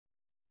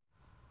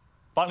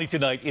Finally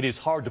tonight, it is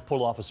hard to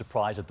pull off a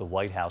surprise at the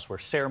White House where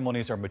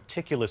ceremonies are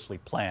meticulously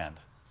planned,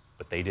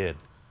 but they did.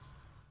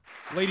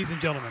 Ladies and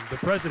gentlemen, the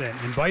President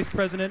and Vice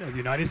President of the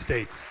United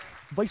States.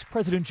 Vice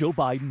President Joe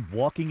Biden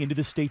walking into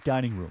the state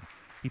dining room.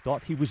 He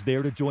thought he was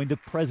there to join the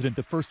president,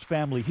 the first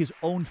family, his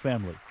own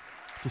family.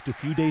 Just a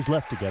few days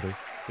left together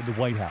in the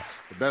White House.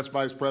 The best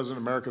vice president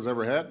America's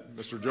ever had,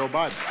 Mr. Joe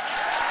Biden.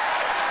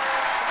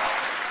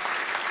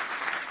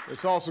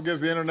 This also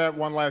gives the internet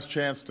one last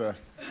chance to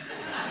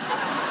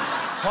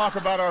talk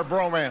about our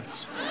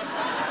bromance.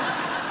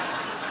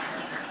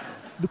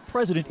 The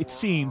president, it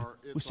seemed,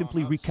 was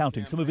simply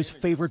recounting some of his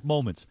favorite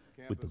moments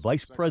with the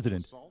vice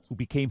president who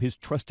became his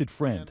trusted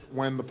friend.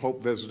 When the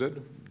Pope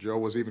visited, Joe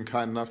was even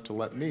kind enough to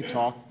let me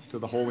talk to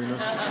the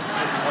holiness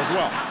as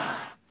well.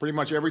 Pretty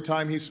much every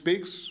time he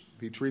speaks,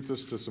 he treats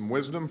us to some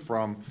wisdom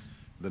from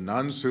the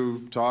nuns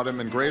who taught him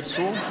in grade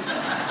school.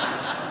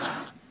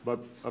 But,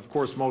 of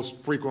course,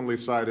 most frequently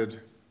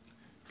cited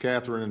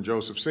Catherine and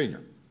Joseph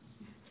Sr.,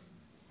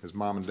 his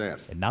mom and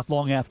dad. And not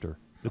long after,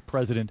 the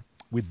president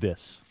with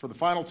this. For the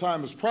final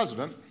time as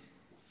president,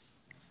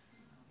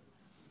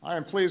 I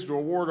am pleased to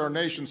award our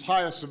nation's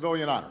highest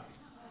civilian honor,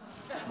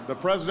 the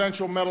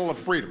Presidential Medal of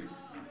Freedom.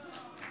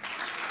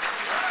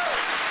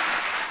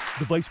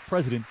 The vice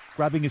president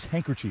grabbing his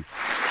handkerchief.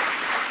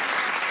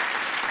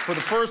 For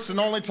the first and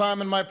only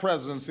time in my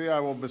presidency, I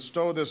will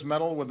bestow this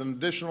medal with an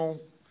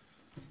additional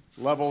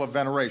level of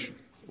veneration.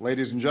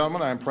 Ladies and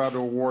gentlemen, I am proud to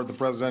award the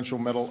Presidential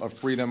Medal of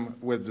Freedom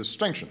with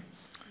distinction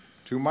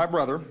to my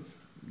brother,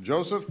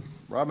 Joseph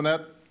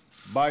Robinette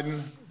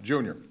Biden,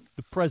 Jr.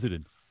 The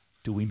president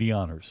doing the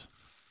honors.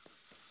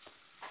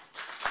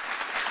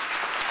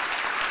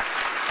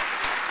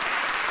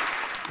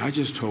 I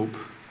just hope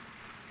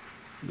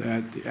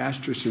that the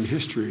asterisk in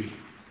history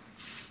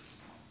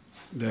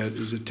that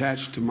is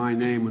attached to my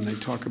name when they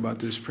talk about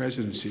this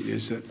presidency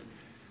is that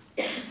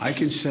I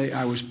can say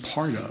I was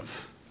part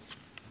of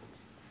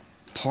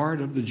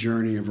the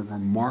journey of a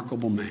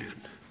remarkable man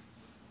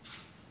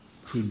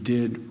who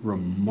did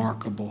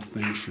remarkable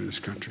things for this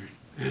country.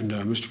 And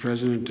Mr.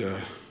 President,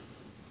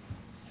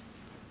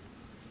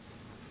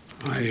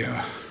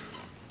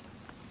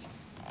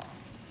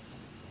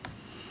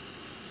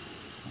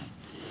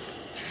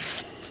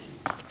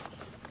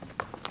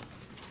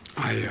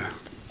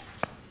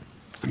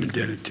 I'm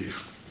indebted to you.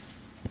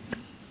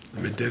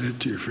 I'm indebted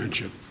to your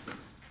friendship.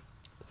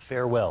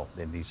 Farewell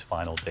in these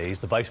final days.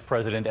 The vice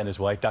president and his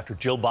wife, Dr.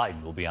 Jill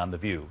Biden, will be on The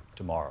View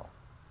tomorrow.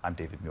 I'm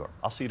David Muir.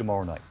 I'll see you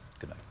tomorrow night.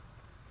 Good night.